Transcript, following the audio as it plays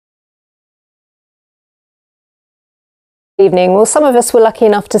Evening. Well, some of us were lucky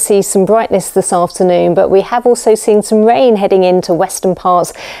enough to see some brightness this afternoon, but we have also seen some rain heading into western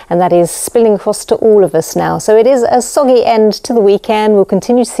parts, and that is spilling across to all of us now. So it is a soggy end to the weekend. We'll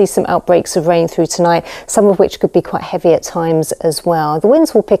continue to see some outbreaks of rain through tonight, some of which could be quite heavy at times as well. The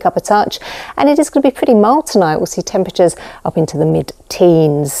winds will pick up a touch, and it is going to be pretty mild tonight. We'll see temperatures up into the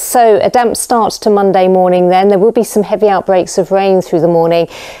mid-teens. So a damp start to Monday morning then. There will be some heavy outbreaks of rain through the morning.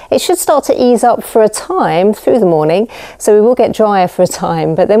 It should start to ease up for a time through the morning. So we will get drier for a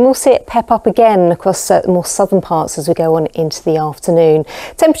time, but then we'll see it pep up again across more southern parts as we go on into the afternoon.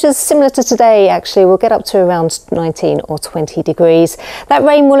 Temperatures similar to today, actually. We'll get up to around 19 or 20 degrees. That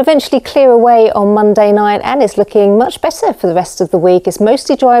rain will eventually clear away on Monday night, and it's looking much better for the rest of the week. It's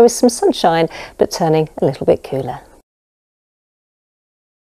mostly dry with some sunshine, but turning a little bit cooler.